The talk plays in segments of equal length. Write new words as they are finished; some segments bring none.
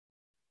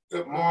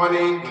Good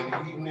morning, good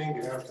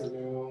evening, good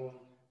afternoon.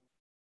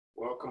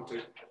 Welcome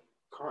to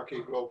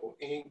Kiki Global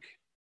Inc.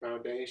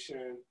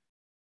 Foundation.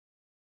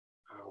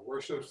 Our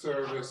worship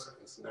service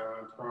is now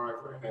in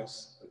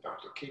progress with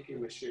Dr. Kiki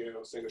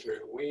Michelle, Secretary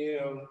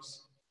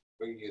Williams,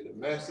 bringing you the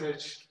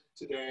message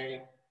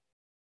today.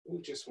 We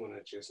just want to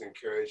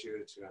encourage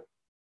you to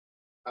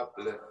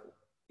uplift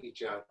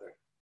each other.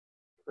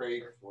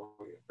 Pray for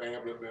your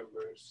family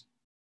members.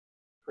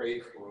 Pray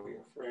for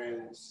your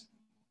friends.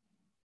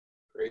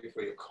 Pray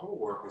for your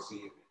co-workers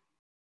even,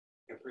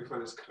 and pray for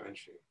this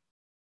country.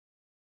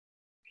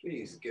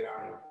 Please get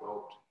out and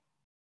vote.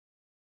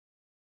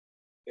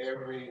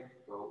 Every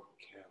vote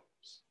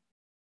counts.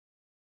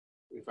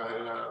 We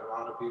find out a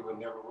lot of people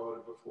never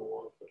voted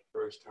before for the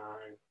first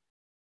time.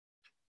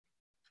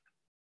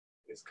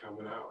 It's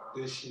coming out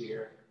this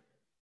year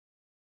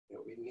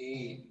that we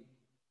need,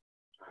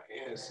 our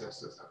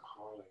ancestors are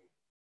calling,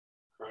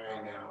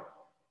 crying out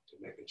to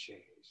make a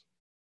change.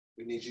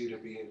 We need you to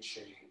be in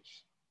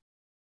change.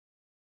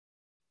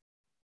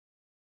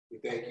 We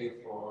thank you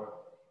for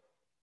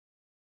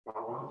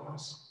following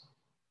us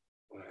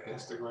on our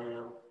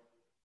Instagram,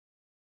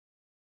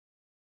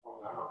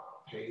 all our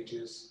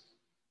pages,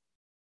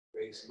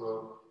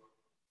 Facebook.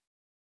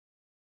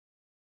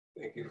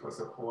 Thank you for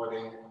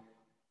supporting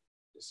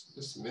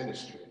this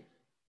ministry,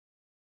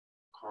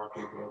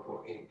 Kiki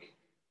Global Inc.,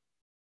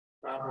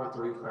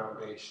 513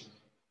 Foundation.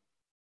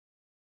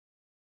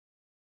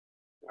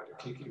 Dr.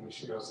 Kiki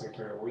Michelle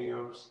Secretary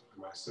Williams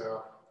and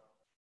myself,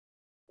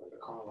 Dr.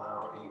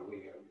 Carlisle E.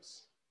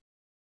 Williams,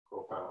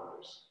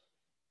 co-founders.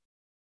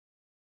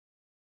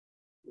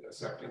 We're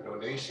accepting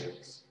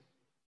donations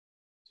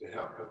to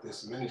help with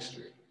this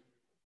ministry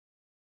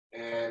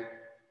and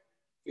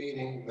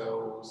feeding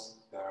those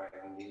that are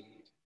in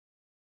need.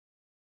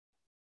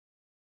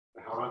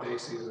 The holiday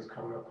season is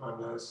coming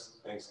upon us,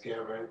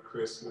 Thanksgiving,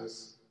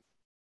 Christmas.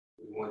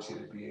 We want you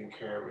to be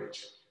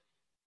encouraged.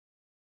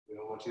 We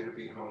don't want you to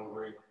be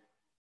hungry.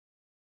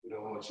 We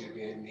don't want you to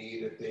be in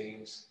need of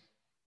things.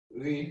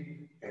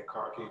 We at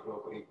Kiki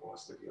Global Inc.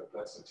 wants to be a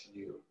blessing to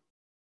you.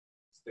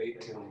 Stay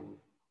tuned,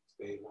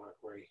 stay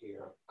locked right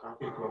here.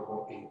 Kiki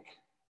Global Inc.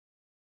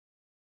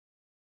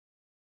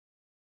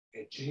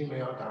 at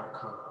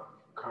gmail.com.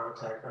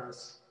 Contact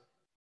us,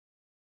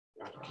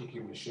 Dr. Kiki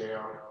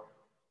Michelle,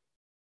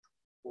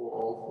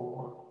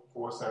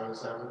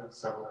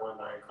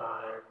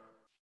 404-477-7195,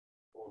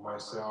 or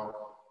myself,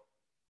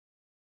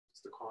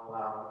 Mr.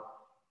 Carlisle,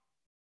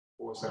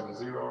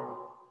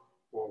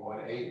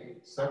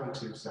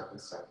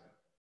 470-418-7277.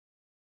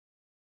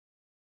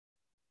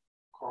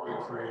 Call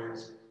your friends.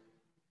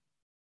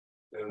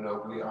 Let them know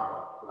we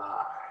are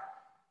live.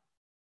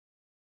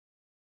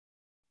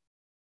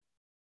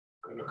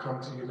 I'm going to come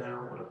to you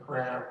now with a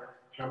prayer.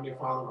 Heavenly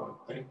Father, I want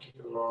to thank you,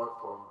 Lord,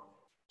 for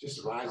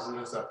just rising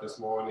us up this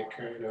morning,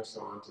 carrying us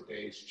on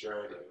today's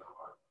journey,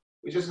 Lord.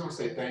 We just want to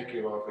say thank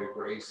you, Lord, for your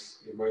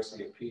grace, your mercy,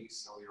 your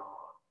peace, oh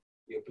Lord,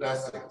 your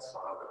blessings,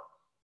 Father.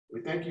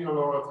 We thank you,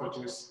 Lord, for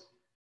just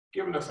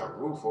giving us a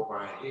roof over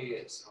our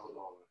heads, oh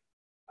Lord.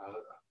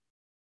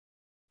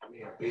 A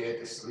bed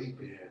to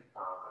sleep in,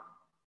 Father.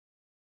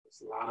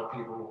 There's a lot of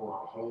people who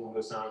are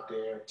homeless out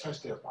there.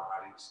 Touch their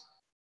bodies,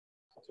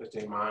 touch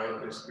their mind,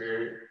 their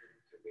spirit,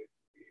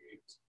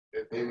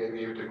 that they may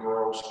be able to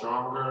grow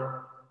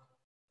stronger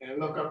and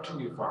look up to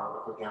you,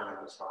 Father, for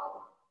guidance,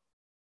 Father.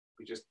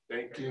 We just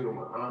thank you and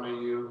we honor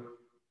you.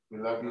 We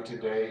love you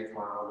today,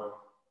 Father.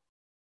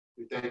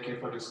 We thank you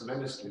for this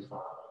ministry,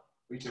 Father.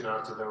 Reaching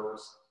out to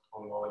those,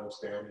 oh Lord, who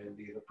stand in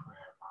need of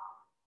prayer,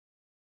 Father.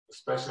 A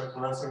special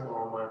blessing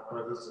on my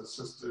brothers and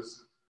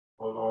sisters,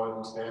 oh Lord,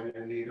 who stand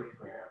in need of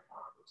prayer,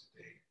 Father,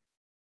 today.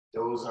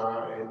 Those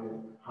are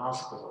in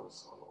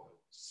hospitals, oh Lord,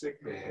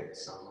 sick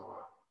beds, oh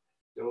Lord.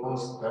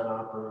 Those that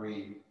are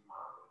bereaved,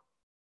 Father.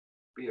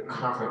 Be a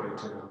comforter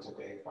to them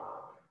today,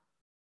 Father.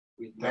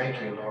 We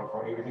thank you, Lord,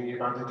 for everything you're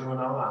about to do in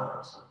our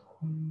lives, oh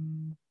Lord.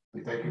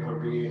 We thank you for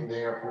being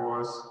there for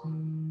us,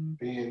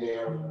 being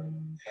there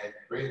and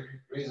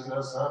raising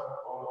us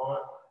up, oh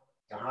Lord,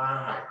 to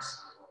high heights.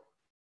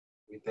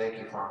 We thank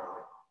you,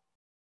 Father.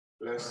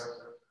 Bless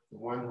the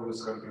one who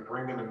is going to be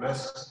bringing the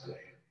message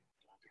today,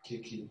 Dr.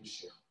 Kiki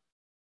Michelle.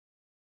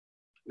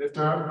 Lift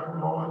her up,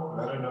 Lord.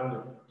 Let her know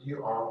that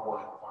you are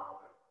one,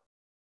 Father.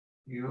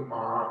 You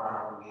are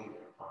our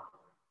leader, Father.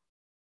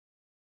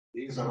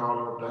 These are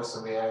all the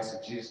blessings we ask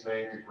in Jesus'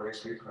 name. Through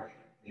grace we pray.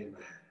 Amen.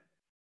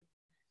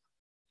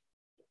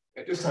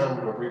 At this time,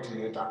 we're going to bring to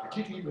you Dr.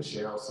 Kiki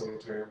Michelle,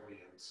 Secretary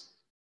Williams.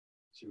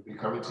 She will be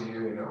coming to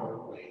you in her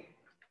own way.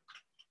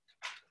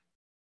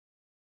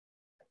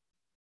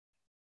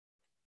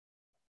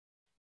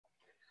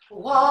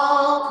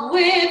 Walk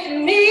with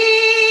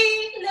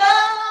me,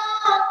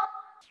 Lord.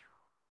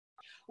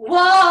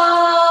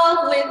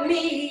 Walk with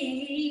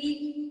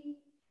me.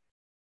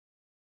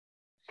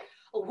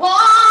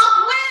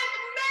 Walk with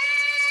me,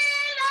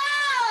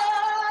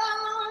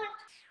 Lord.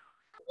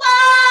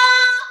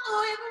 Walk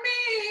with me.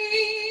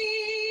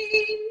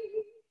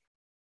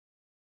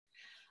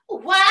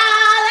 While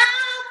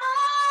I'm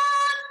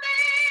on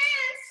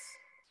this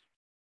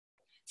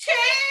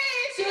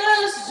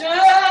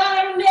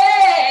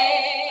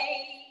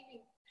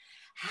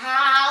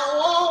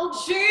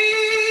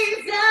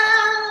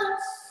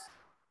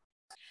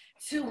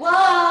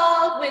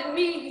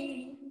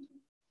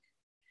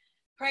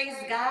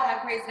God. I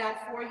praise God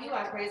for you.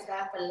 I praise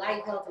God for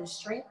life, health, and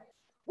strength.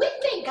 We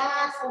thank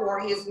God for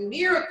his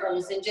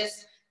miracles and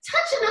just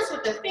touching us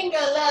with the finger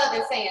of love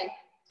and saying,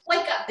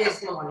 wake up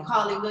this morning.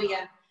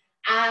 Hallelujah.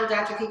 I'm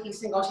Dr. Kiki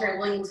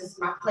Williams. It's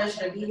my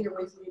pleasure to be here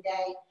with you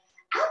today.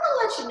 I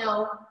want to let you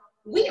know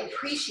we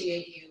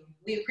appreciate you.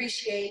 We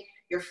appreciate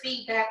your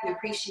feedback. We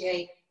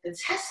appreciate the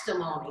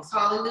testimonies.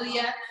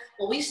 Hallelujah.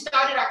 When we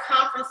started our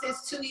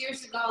conferences 2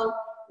 years ago,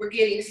 we're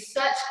getting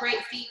such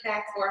great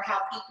feedback for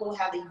how people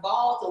have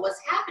evolved and what's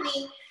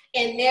happening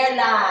in their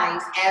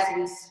lives as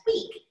we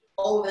speak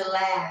over the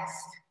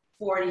last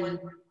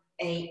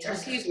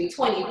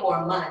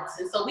 24 months.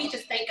 And so we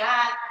just thank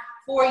God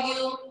for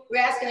you.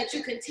 We're asking that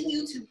you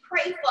continue to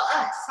pray for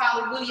us.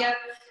 Hallelujah.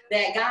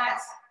 That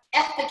God's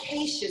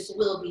efficacious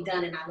will be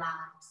done in our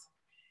lives.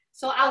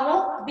 So I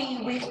won't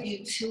be with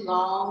you too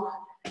long.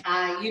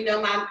 You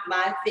know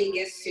my thing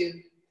is to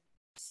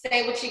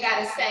say what you got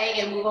to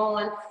say and move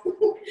on.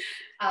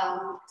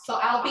 So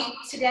I'll be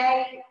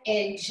today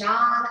in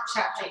John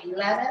chapter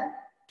 11,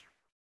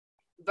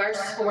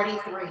 verse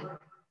 43.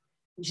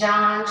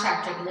 John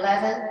chapter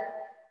 11,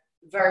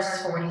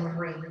 verse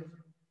 43.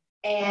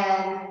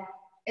 And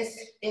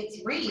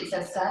it reads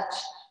as such,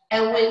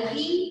 and when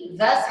he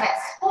thus had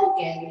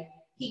spoken,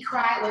 he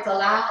cried with a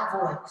loud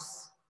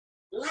voice,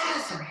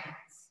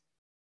 Lazarus,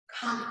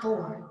 come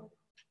forth.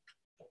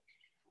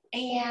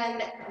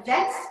 And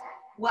that's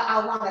what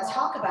I want to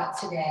talk about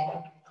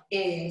today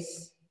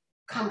is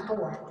come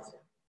forth.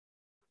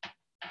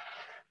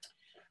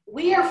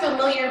 We are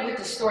familiar with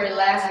the story of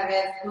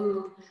Lazarus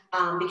who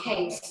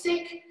became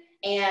sick,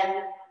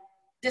 and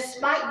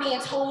despite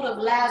being told of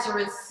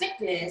Lazarus'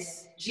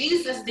 sickness,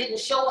 Jesus didn't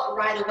show up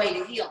right away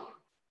to heal him,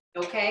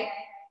 okay?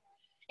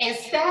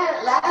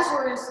 Instead,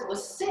 Lazarus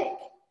was sick,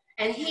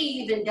 and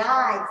he even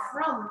died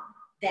from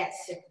that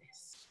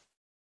sickness.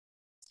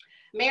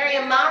 Mary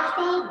and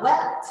Martha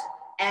wept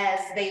as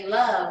they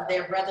loved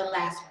their brother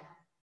Lazarus.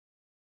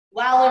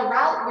 While en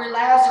route where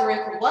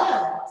Lazarus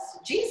was,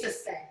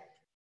 Jesus said,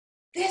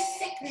 this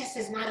sickness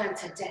is not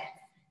unto death.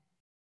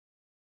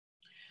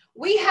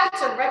 We have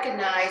to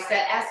recognize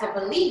that as a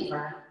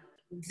believer,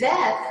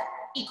 death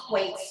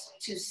equates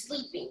to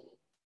sleeping.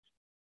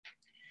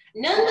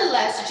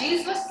 Nonetheless,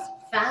 Jesus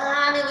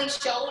finally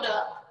showed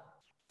up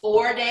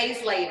 4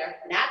 days later,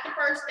 not the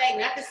first day,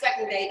 not the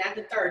second day, not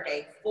the third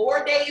day,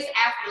 4 days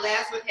after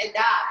Lazarus had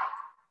died.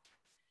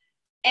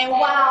 And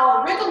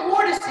while rigor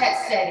mortis had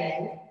set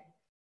in,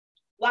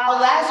 while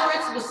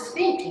Lazarus was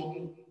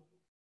stinking,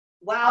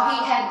 while he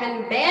had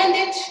been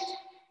bandaged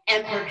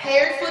and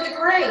prepared for the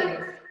grave,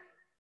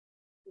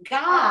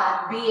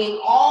 God, being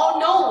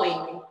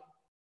all-knowing,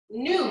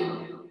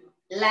 knew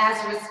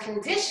Lazarus'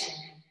 condition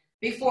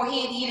before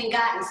he had even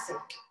gotten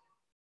sick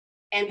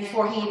and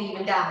before he had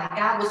even died.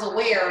 God was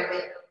aware of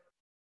it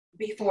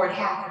before it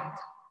happened.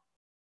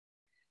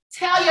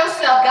 Tell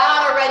yourself,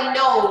 God already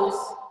knows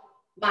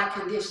my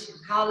condition.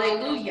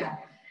 Hallelujah.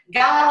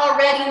 God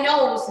already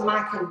knows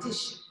my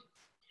condition.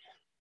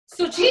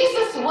 So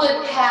Jesus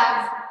would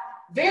have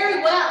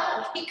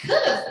he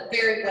could have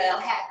very well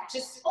had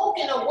just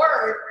spoken a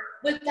word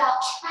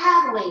without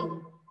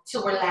traveling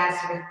to where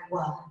Lazarus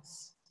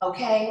was,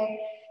 okay?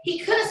 He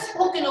could have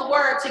spoken a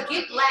word to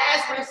get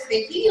Lazarus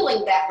the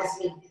healing that was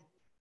needed.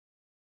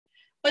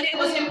 But it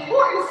was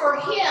important for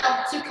him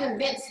to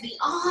convince the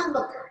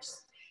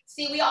onlookers.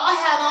 See, we all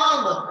have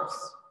onlookers.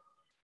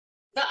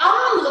 The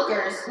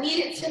onlookers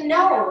needed to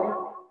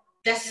know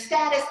the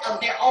status of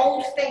their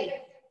own faith.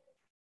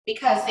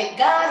 Because if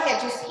God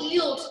had just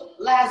healed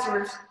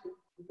Lazarus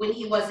when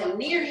he wasn't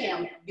near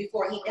him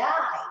before he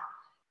died,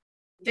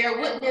 there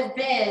wouldn't have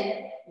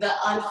been the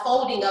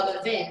unfolding of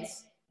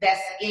events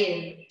that's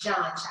in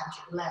John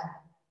chapter 11.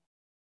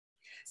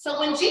 So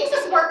when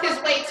Jesus worked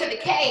his way to the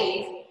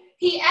cave,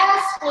 he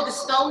asked for the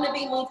stone to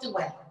be moved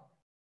away.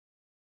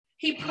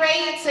 He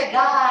prayed to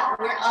God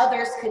where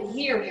others could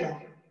hear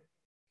him,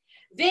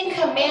 then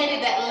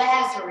commanded that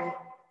Lazarus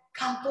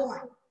come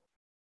forth.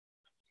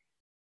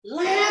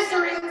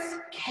 Lazarus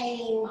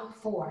came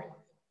forth.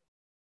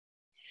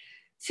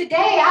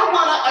 Today, I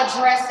want to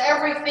address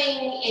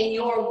everything in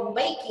your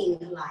waking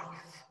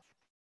life,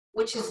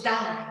 which is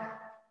dying.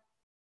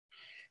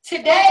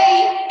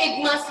 Today,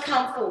 it must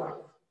come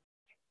forth.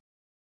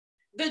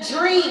 The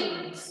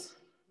dreams,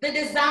 the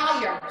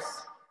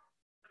desires,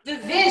 the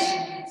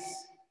visions,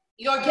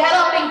 your get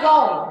up and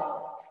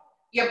go,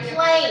 your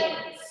plans,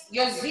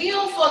 your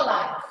zeal for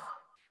life,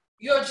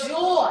 your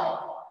joy,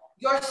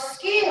 your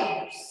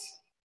skills,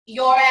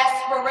 your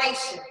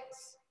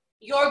aspirations,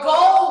 your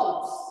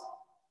goals,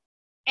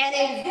 and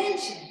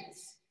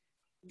inventions,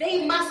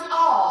 they must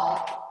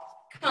all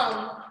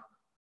come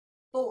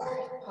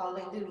forth.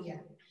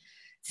 Hallelujah.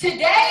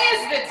 Today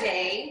is the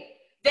day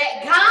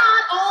that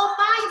God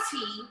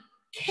Almighty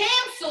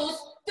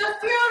cancels the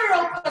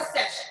funeral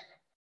procession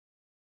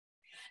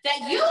that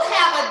you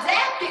have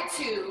adapted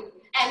to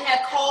and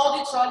have called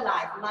it your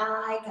life.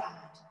 My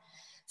God.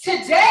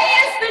 Today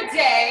is the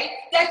day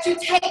that you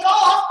take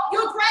off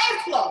your grave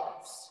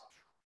clothes.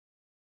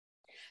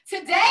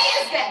 Today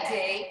is that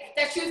day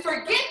that you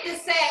forget the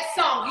sad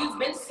song you've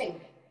been singing.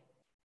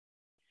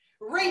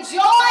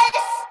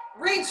 Rejoice,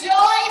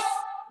 rejoice,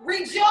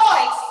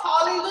 rejoice,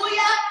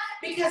 hallelujah,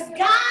 because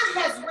God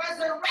has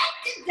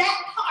resurrected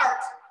that part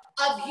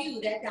of you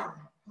that died,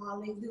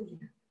 hallelujah.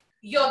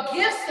 Your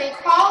gifts and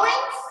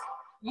callings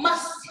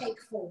must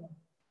take form.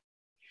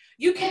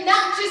 You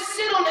cannot just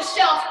sit on the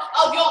shelf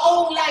of your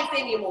own life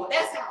anymore.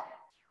 That's how.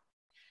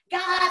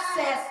 God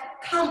says,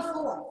 come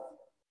forth.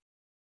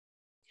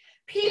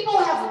 People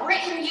have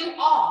written you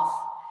off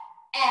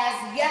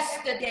as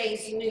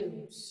yesterday's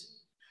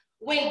news.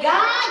 When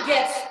God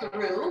gets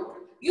through,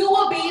 you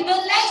will be the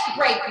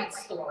late-breaking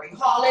story.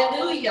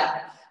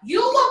 Hallelujah.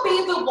 You will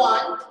be the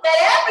one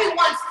that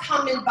everyone's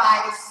coming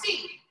by to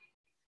see.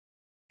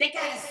 They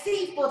got to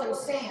see for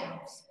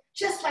themselves,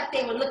 just like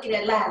they were looking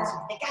at Lazarus.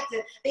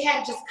 They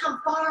had to just come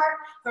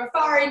from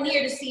far and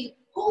near to see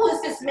who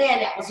is this man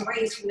that was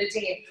raised from the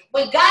dead.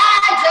 When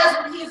God does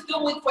what he's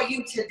doing for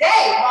you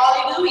today,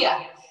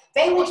 hallelujah,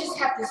 they will just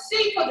have to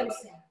see for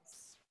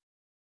themselves.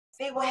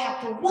 They will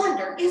have to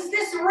wonder, is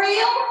this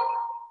real?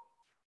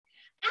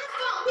 I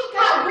thought we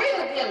got rid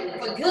of them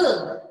for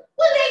good.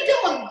 What are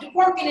they doing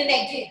working in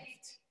their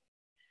gift?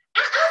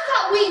 I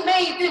thought we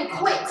made them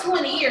quit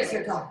 20 years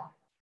ago.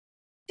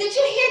 Did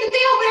you hear that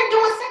they over there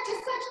doing such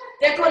and such?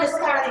 They're going to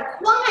start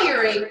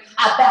inquiring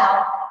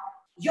about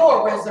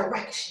your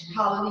resurrection.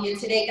 Hallelujah.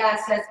 Today God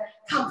says,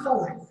 come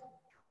forth.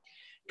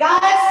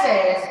 God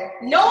says,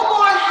 no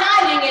more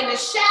hiding in the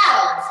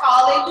shadows.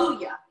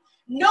 Hallelujah.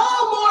 No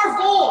more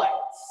voids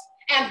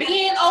and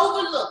being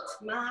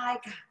overlooked. My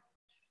God.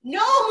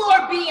 No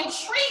more being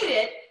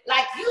treated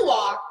like you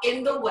are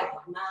in the way.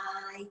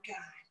 My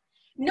God.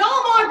 No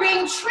more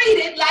being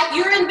treated like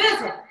you're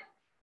invisible.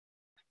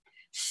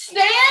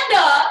 Stand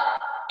up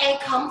and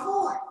come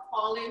forth.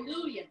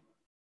 Hallelujah.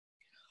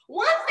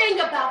 One thing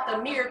about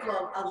the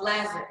miracle of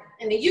Lazarus,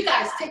 and then you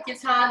guys take your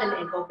time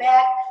and go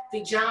back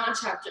to John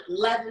chapter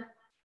 11.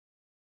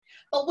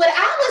 But what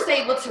I was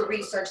able to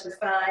research and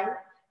find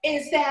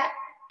is that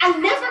I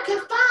never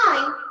could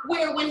find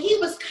where when he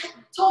was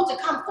told to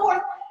come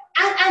forth,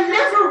 I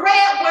never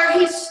read where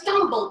he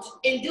stumbled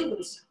in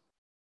doing so.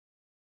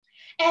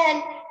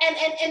 And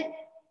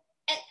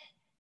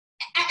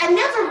I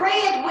never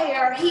read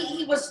where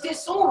he was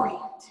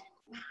disoriented.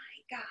 My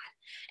God.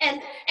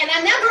 And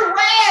I never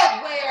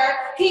read where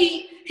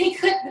he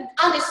couldn't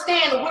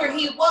understand where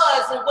he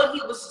was and what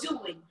he was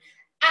doing.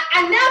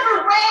 I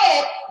never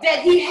read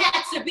that he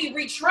had to be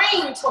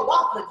retrained to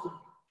walk again.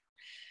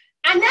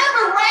 I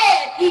never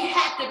read he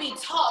had to be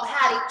taught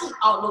how to eat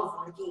all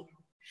over again.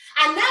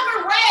 I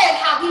never read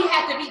how he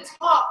had to be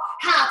taught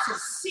how to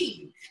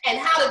see and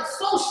how to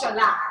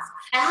socialize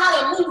and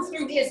how to move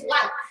through his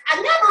life. I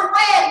never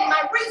read in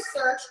my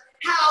research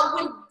how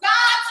when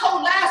God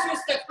told Lazarus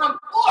to come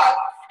forth,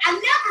 I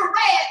never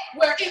read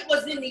where it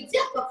was any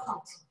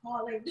difficulty.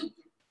 Hallelujah.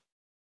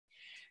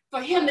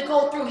 For him to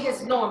go through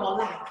his normal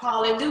life.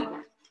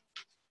 Hallelujah.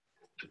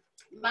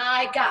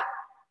 My God.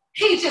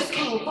 He just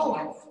came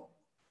forth.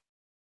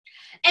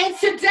 And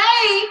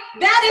today,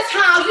 that is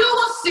how you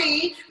will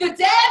see the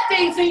dead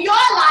things in your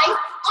life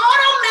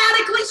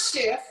automatically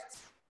shift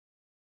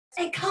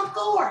and come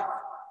forth.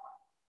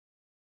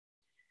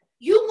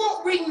 You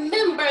won't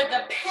remember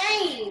the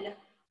pain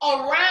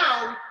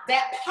around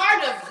that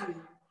part of you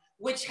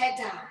which had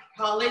died.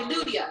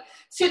 Hallelujah.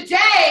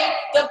 Today,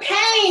 the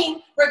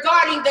pain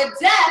regarding the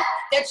death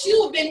that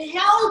you've been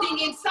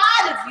holding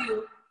inside of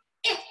you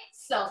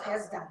itself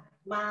has died.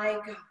 My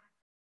God.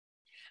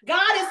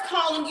 God is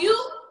calling you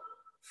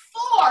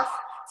forth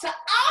to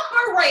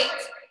operate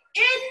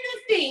in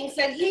the things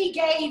that he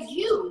gave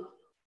you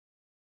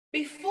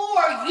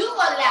before you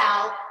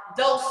allow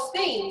those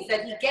things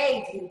that he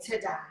gave you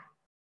to die.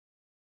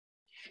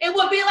 It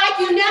would be like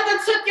you never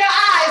took your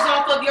eyes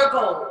off of your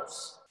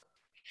goals.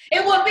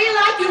 It would be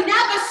like you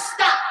never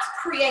stopped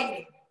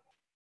creating.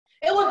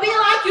 It would be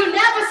like you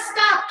never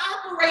stopped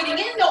operating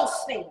in those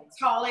things.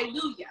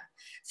 Hallelujah.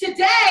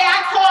 Today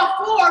I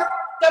call forth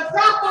the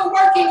proper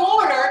working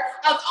order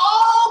of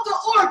all the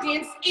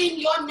organs in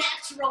your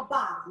natural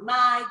body.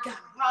 My God.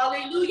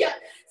 Hallelujah.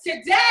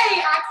 Today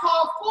I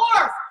call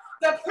forth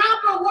the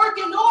proper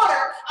working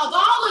order of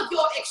all of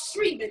your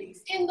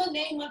extremities in the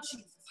name of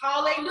Jesus.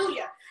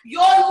 Hallelujah.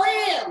 Your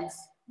limbs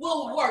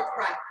will work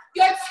right.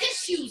 Your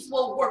tissues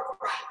will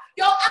work right.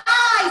 Your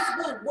eyes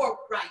will work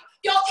right.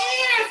 Your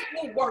ears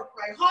will work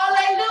right.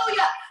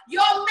 Hallelujah.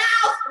 Your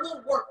mouth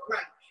will work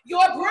right.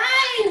 Your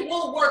brain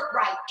will work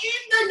right.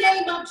 In the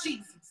name of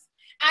Jesus.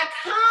 I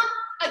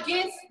come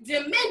against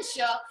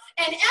dementia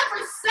and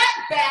every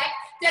setback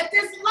that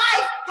this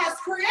life has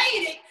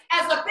created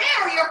as a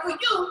barrier for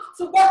you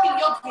to work in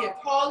your gift.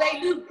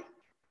 Hallelujah.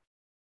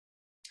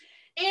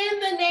 In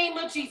the name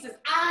of Jesus,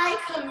 I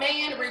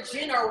command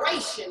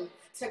regeneration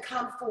to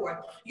come forth.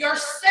 Your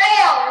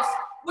cells,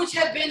 which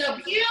have been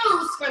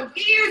abused from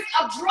years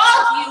of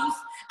drug use,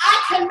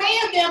 I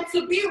command them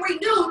to be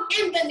renewed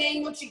in the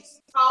name of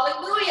Jesus.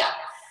 Hallelujah.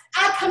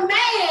 I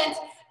command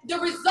the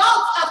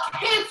results of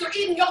cancer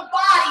in your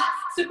body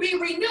to be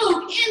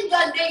renewed in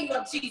the name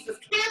of Jesus.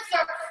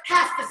 Cancer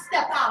has to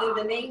step out in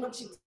the name of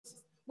Jesus.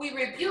 We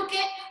rebuke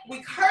it,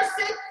 we curse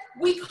it,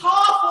 we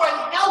call for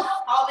health,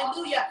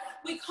 hallelujah.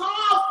 We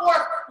call for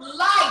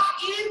life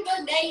in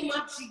the name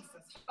of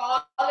Jesus,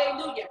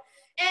 hallelujah.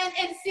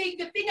 And see,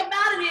 the thing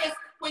about it is,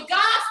 when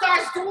God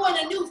starts doing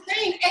a new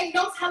thing, ain't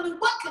no telling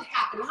what could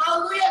happen,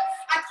 hallelujah.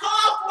 I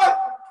call for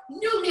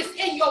newness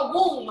in your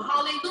womb,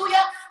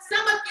 hallelujah.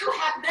 Some of you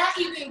have not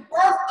even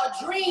birthed a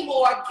dream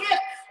or a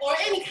gift or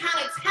any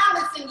kind of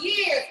talents in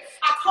years.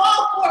 I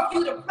call for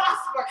you to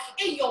prosper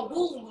in your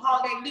womb,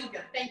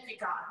 hallelujah. Thank you,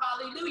 God,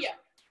 hallelujah.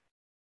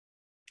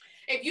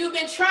 If you've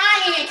been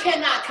trying and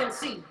cannot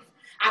conceive,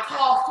 I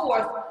call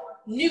forth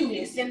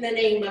newness in the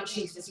name of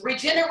Jesus.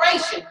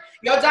 Regeneration,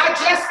 your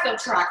digestive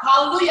tract,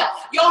 hallelujah.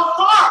 Your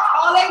heart,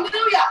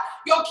 hallelujah.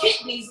 Your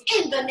kidneys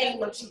in the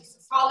name of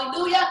Jesus,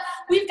 hallelujah.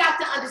 We've got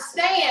to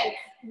understand,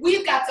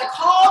 we've got to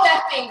call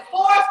that thing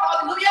forth,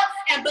 hallelujah,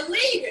 and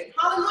believe it,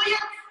 hallelujah.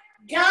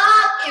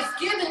 God is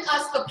giving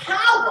us the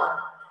power.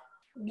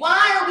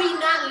 Why are we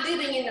not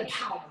living in the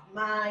power?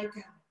 My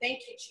God,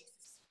 thank you,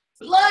 Jesus.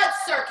 Blood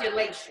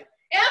circulation.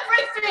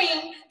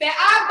 Everything that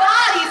our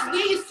bodies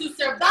needs to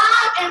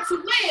survive and to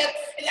live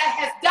that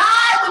has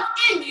died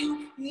within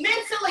you,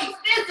 mentally,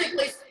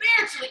 physically,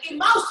 spiritually,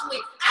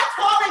 emotionally, I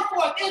call it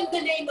forth in the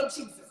name of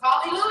Jesus.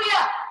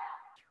 Hallelujah.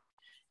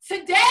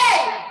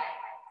 Today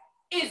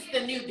is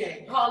the new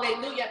day.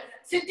 Hallelujah.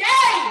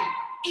 Today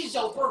is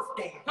your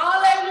birthday.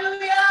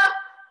 Hallelujah.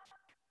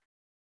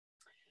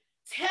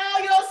 Tell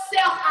yourself,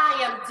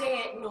 I am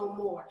dead no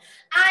more.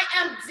 I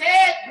am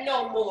dead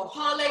no more.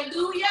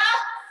 Hallelujah.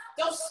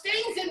 Those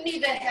things in me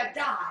that have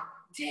died,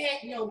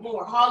 dead no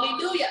more.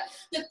 Hallelujah.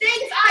 The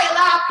things I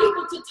allow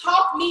people to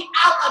talk me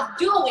out of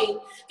doing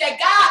that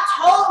God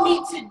told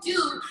me to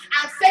do,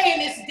 I'm saying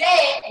it's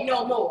dead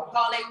no more.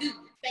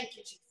 Hallelujah. Thank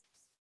you, Jesus.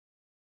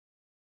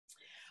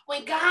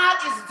 When God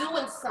is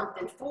doing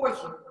something for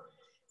you,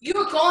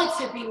 you're going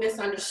to be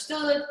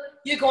misunderstood.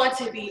 You're going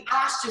to be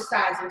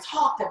ostracized and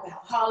talked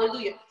about.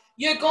 Hallelujah.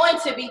 You're going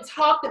to be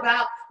talked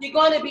about. You're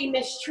going to be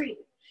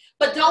mistreated.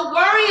 But don't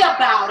worry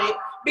about it,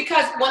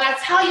 because when I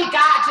tell you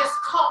God just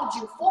called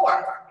you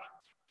forth,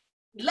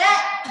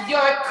 let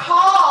your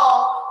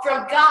call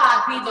from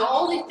God be the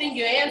only thing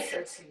you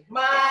answer to.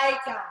 My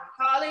God.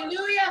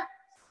 Hallelujah.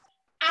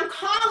 I'm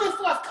calling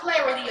forth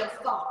clarity of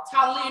thought.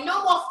 Hallelujah.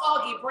 No more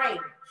foggy brain.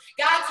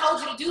 God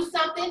told you to do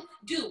something,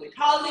 do it.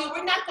 Hallelujah.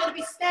 We're not going to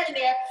be standing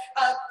there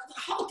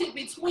halted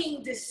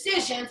between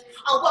decisions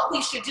on what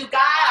we should do. God,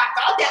 I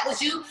thought that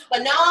was you,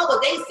 but no,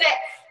 what they said.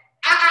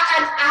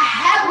 I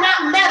have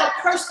not met a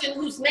person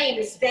whose name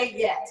is they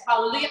yet.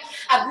 Hallelujah.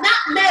 I've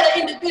not met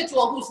an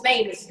individual whose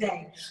name is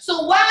they.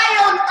 So why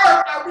on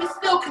earth are we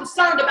still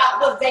concerned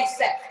about what they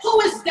said?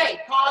 Who is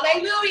they?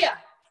 Hallelujah.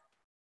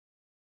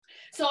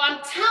 So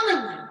I'm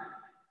telling you,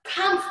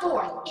 come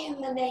forth in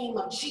the name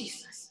of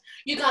Jesus.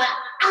 You're going to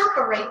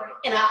operate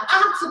in an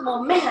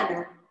optimal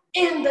manner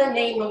in the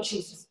name of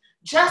Jesus.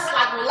 Just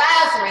like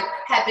Lazarus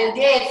had been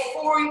dead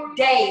 40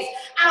 days.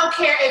 I don't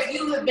care if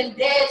you have been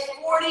dead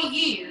 40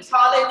 years,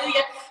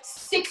 hallelujah,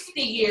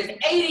 60 years,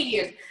 80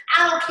 years.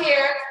 I don't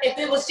care if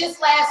it was just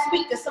last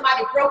week that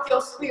somebody broke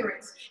your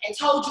spirits and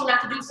told you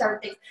not to do certain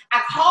things.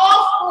 I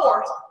call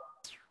forth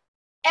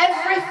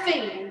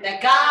everything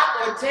that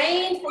God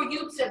ordained for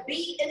you to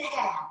be and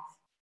have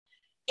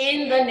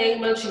in the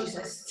name of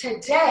Jesus.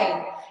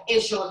 Today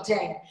is your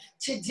day.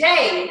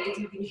 Today, if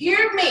you can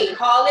hear me,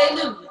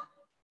 hallelujah,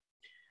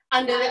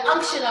 under the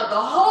unction of the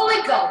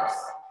Holy Ghost,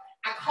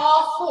 I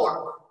call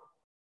forth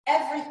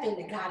everything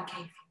that God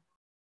gave you.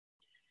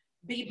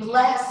 Be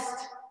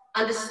blessed.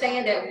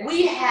 Understand that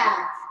we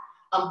have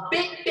a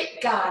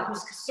big God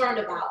who's concerned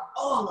about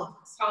all of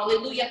us.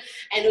 Hallelujah.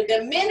 And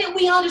the minute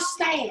we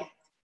understand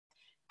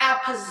our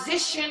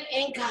position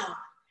in God,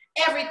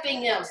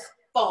 everything else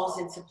falls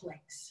into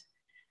place.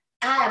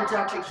 I am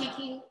Dr.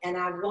 Kiki, and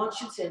I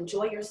want you to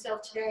enjoy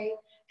yourself today.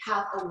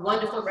 Have a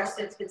wonderful rest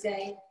of the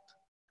day.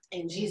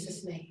 In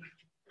Jesus' name.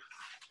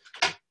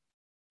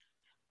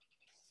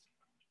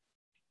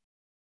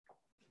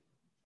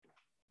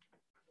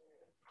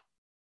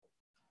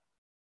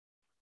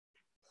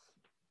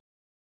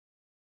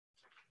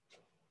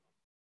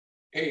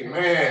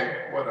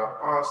 Amen. What an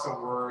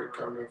awesome word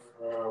coming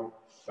from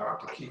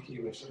Dr. Kiki,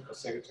 Michelle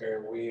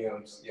Secretary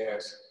Williams.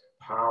 Yes,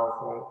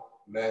 powerful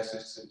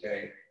message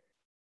today.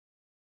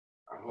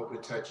 I hope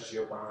it touches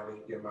your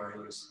body, your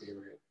mind, your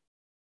spirit.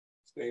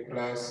 Stay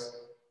blessed.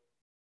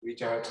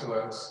 Reach out to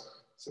us.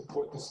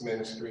 Support this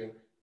ministry.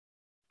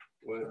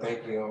 We want to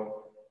thank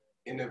you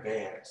in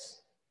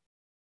advance.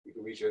 You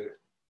can reach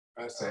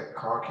us at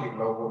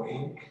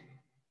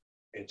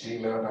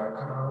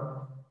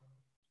carkeyglobal.inc@gmail.com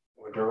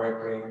or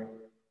directly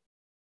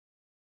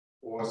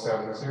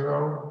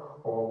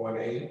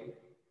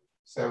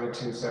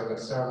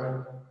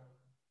 470-418-7277.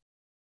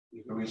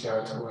 You can reach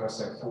out to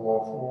us at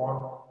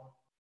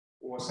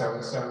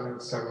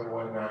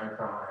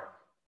 404-477-7195.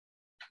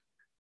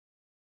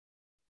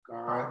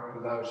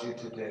 God loves you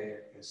today,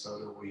 and so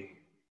do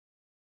we.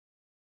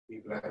 Be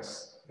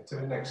blessed.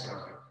 Until the next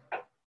time.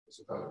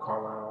 Mr. Brother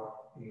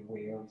Carlisle E.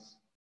 Williams,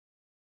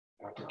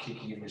 Dr.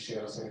 Kiki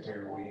Michelle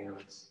Sanitary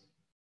Williams,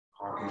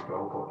 Harvey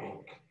Global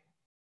Inc.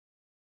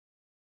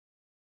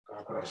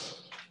 God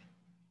bless you.